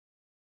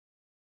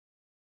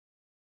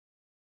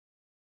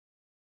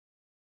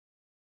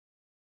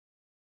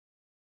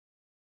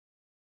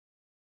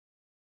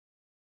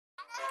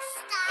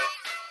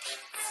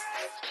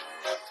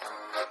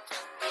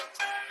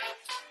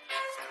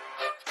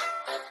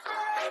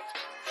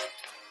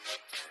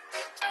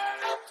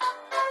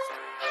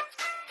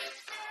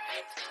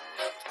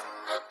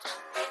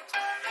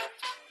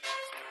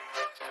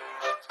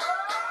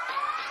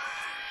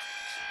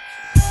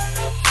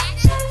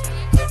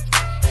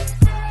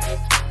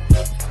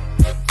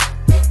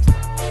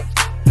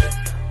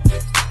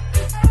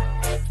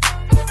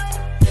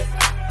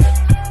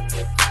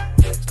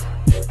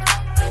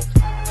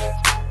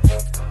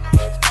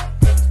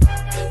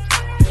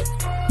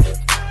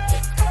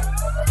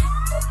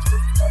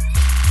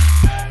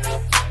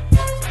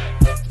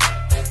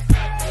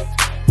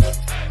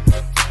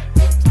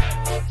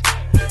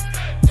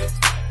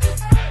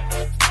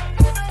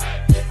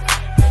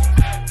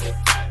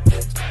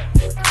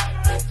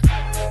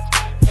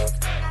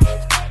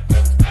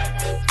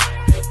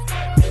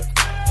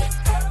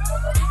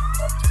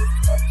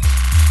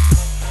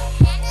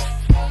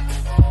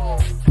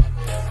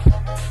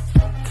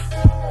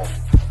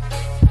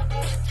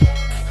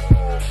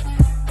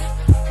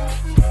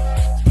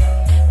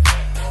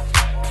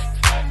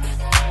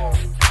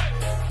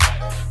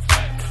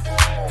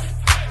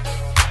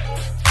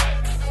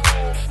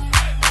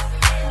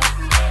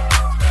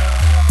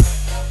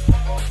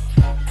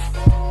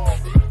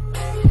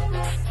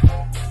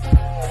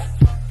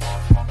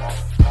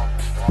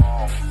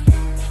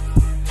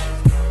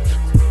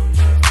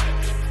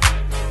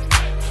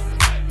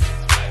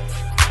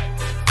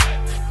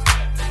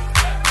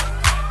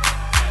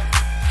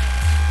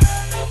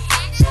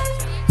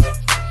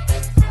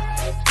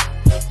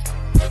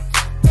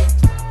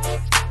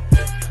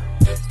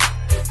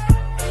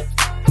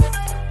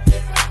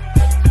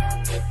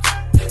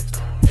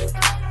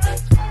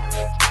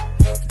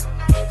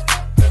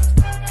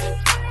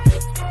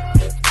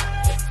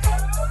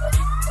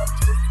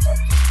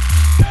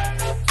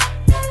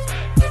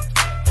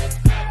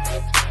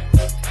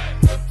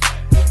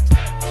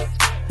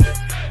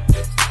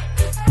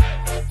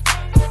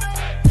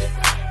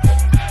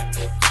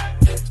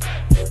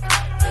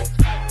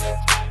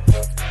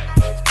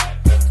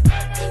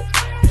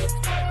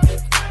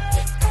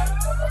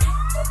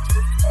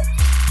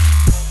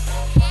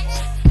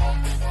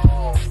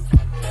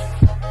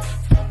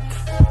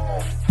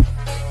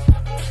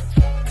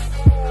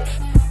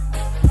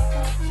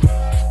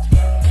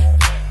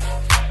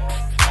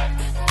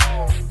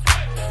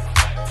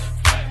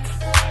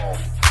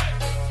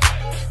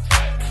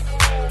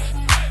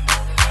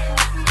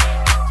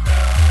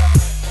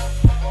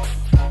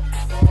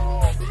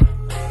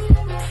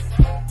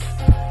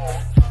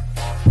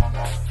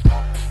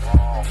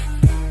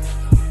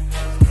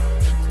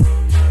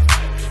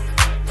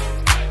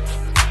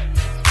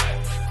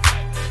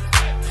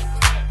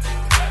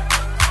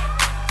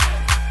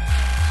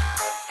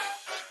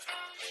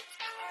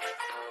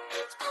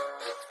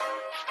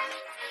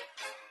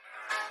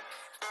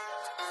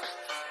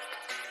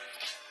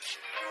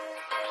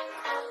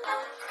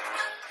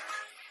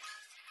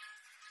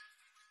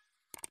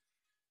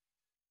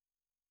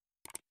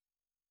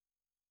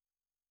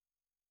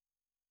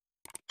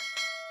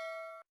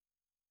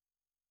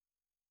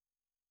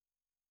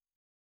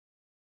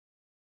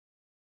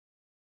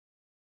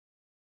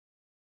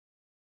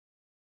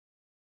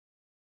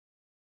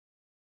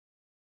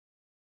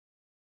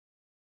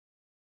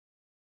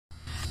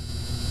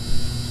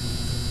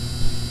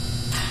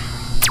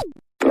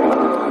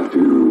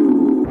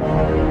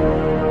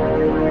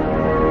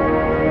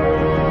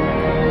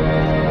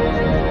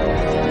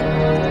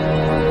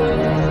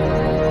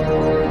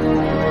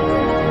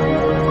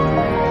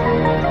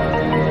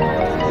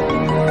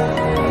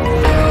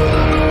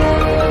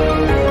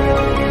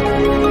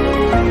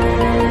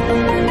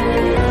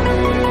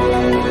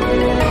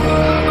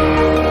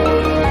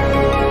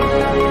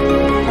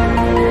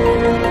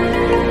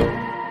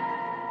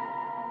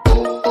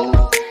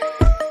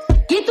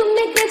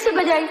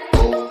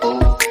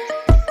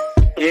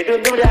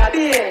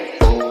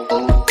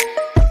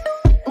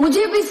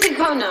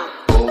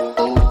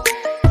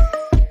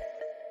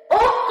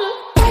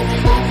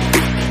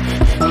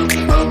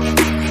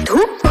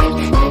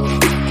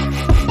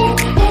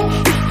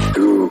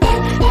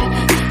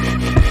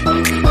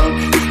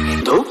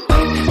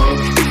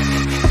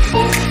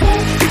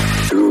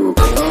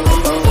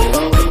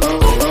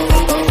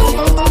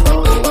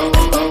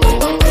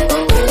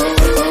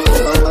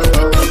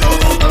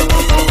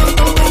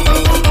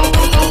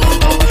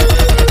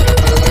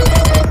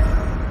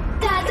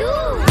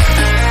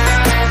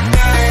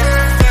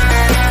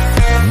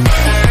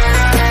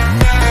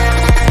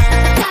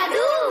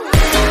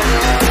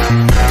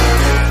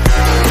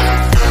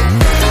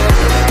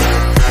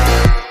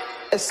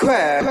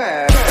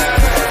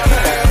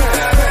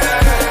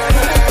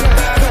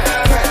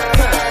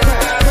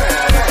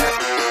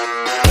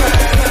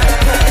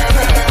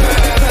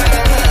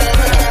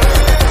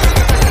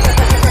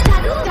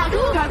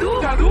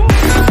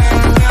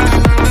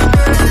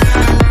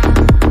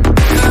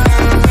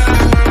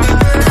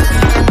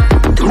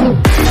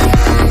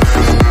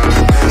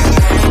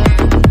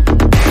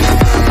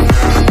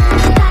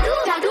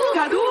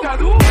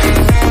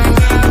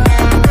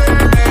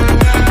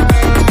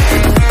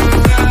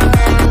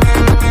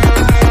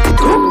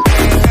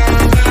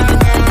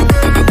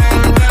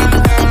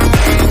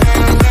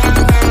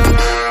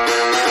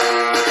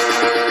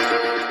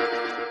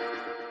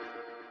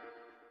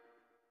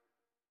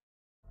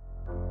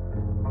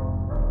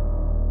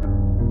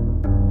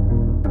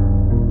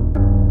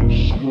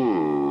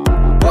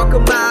walk a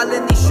mile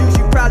in these shoes,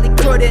 you probably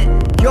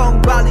couldn't.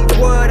 Young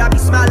Bollywood, I be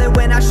smiling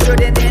when I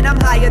shouldn't. And I'm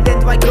higher than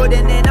Dwight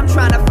Gooden, and I'm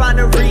trying to find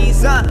a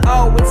reason.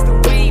 Oh, it's the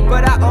weed,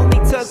 but I only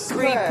took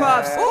 3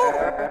 puffs. Ooh.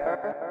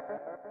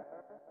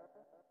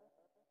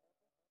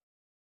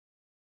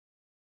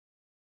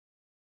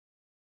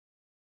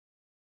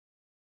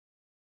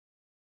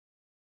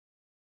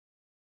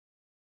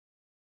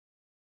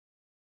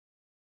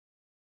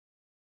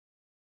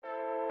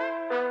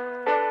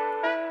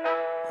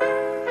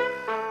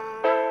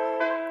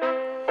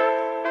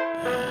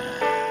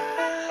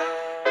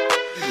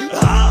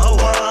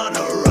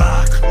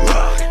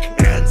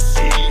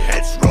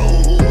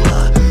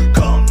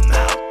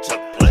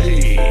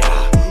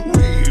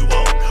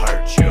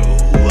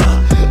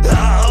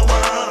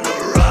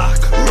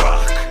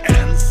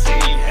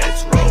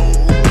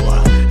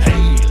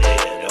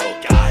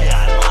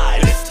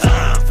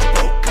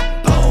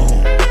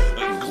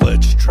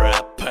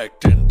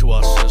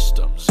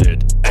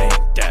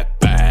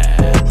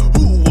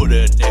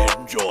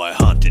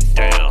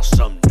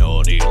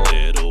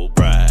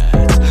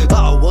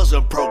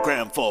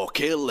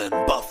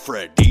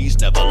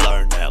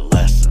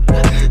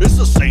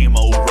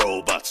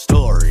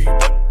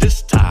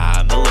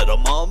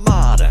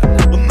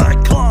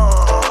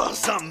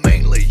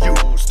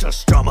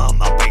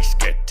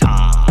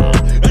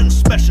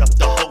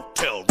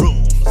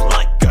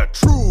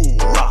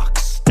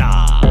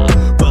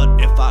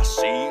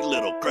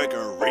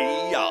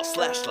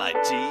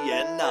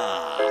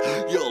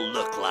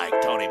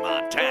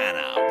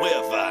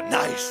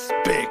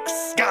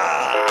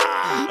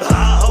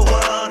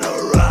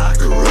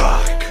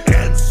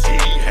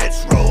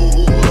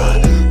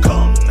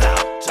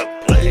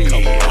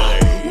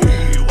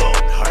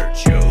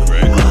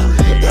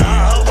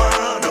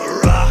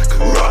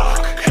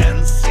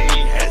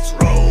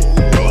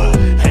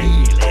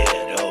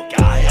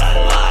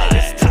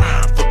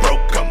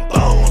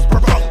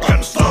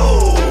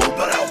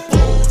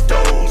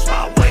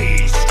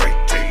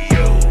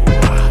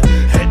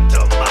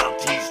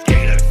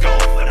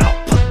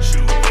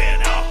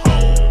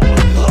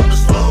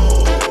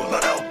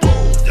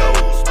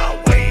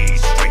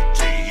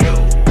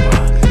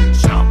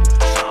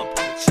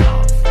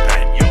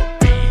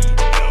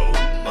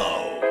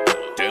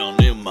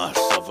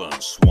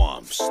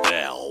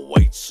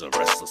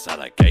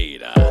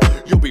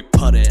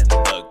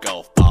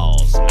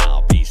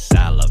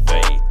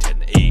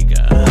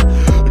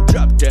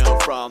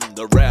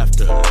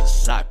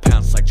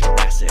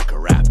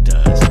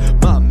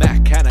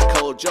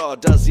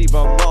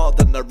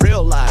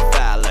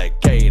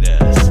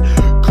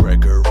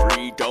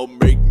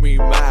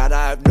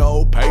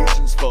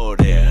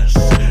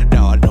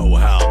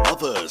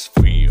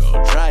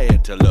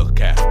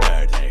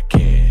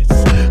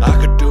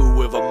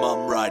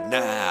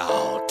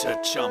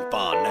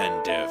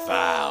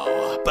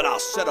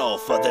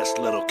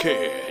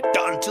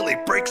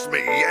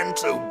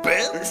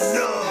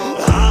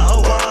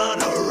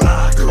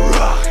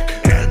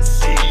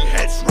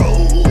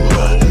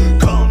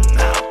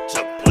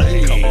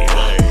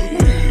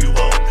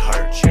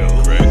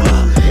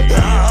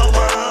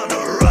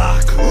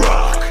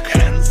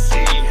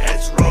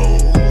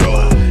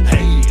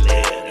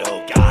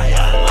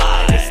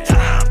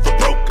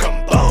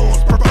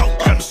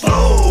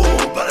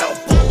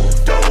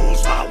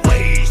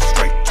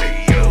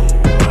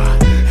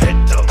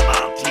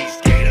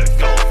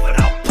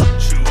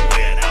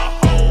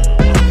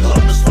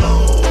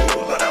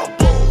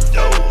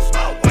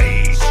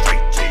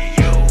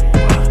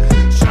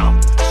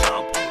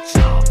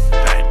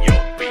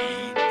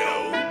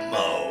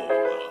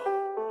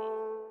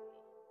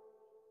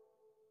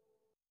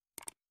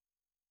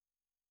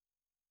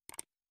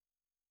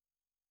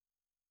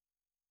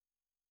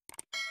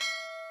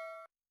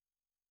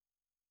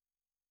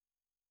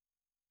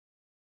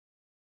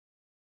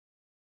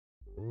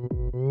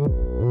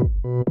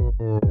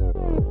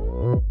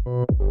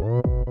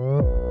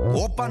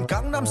 오빤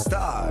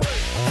강남스타일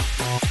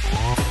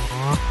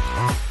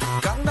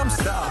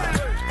강남스타일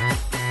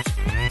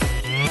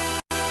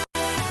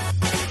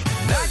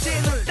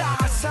낮에는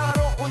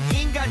따사로운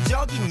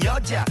인간적인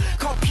여자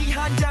커피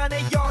한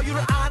잔에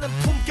여유를 아는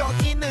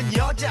품격 있는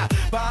여자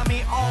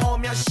밤이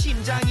오면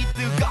심장이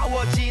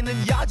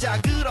뜨거워지는 여자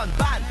그런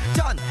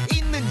반전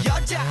있는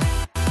여자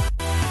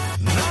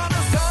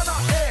너는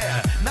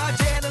선호해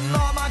낮에는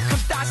너만큼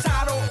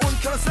따사로운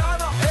그런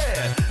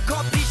선호해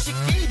커피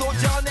식기도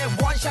전에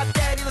원샷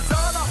때리는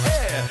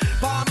선호해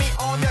밤이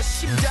오면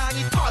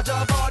심장이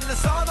터져버리는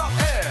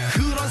선호해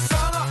그런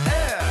선호해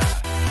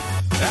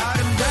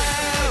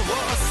아름다워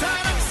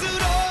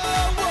사랑스러워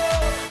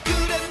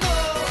그래 너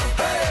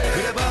hey.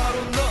 그래 바로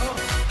너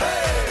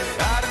hey.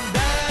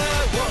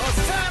 아름다워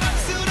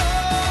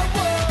사랑스러워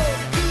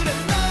그래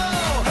너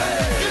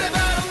hey. 그래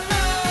바로 너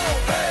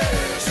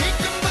hey.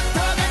 지금부터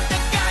갈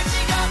때까지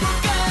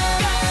가볼까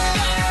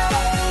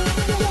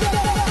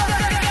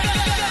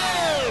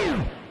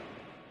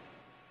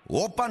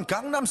오빤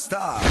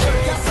강남스타일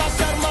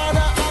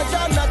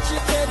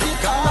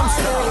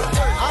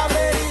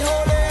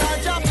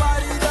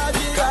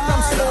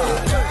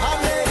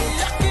강남스타일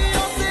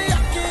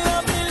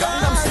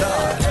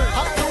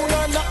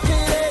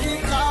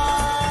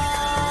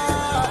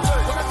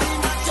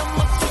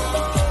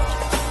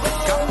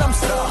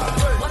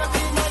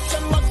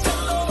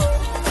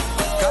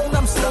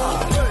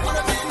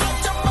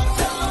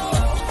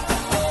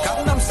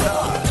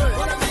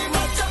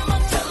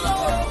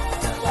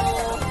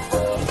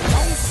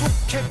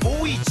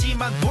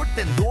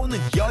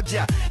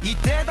여자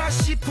이때다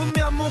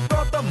싶으면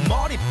묶었던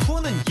머리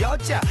푸는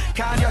여자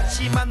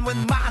가렸지만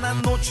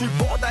웬만한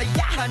노출보다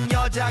야한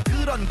여자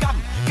그런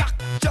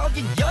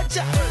감각적인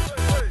여자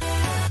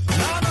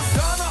나는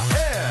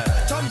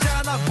선어해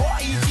점잖아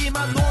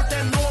보이지만 놀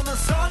땐 노는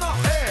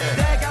선어해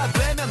내가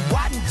되면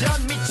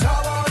완전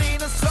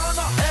미쳐버리는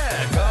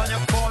선어해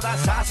근육보다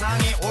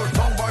사상이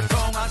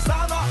울퉁불퉁한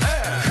선어해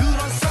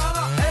그런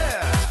선어해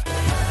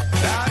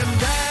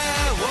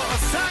아름다워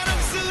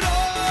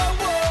사랑스러워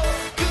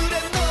그래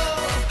너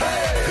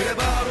그래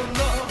바로 너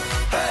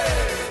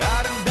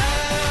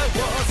아름다워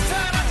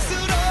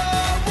사랑스러워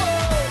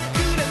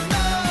그래 너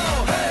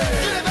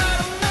그래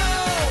바로 너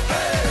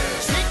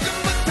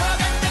지금부터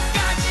갈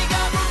때까지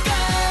가볼까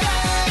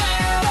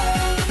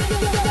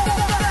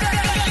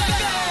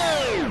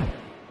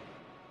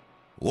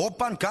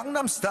오빤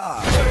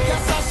강남스타일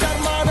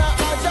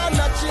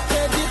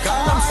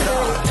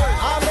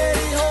강남스타일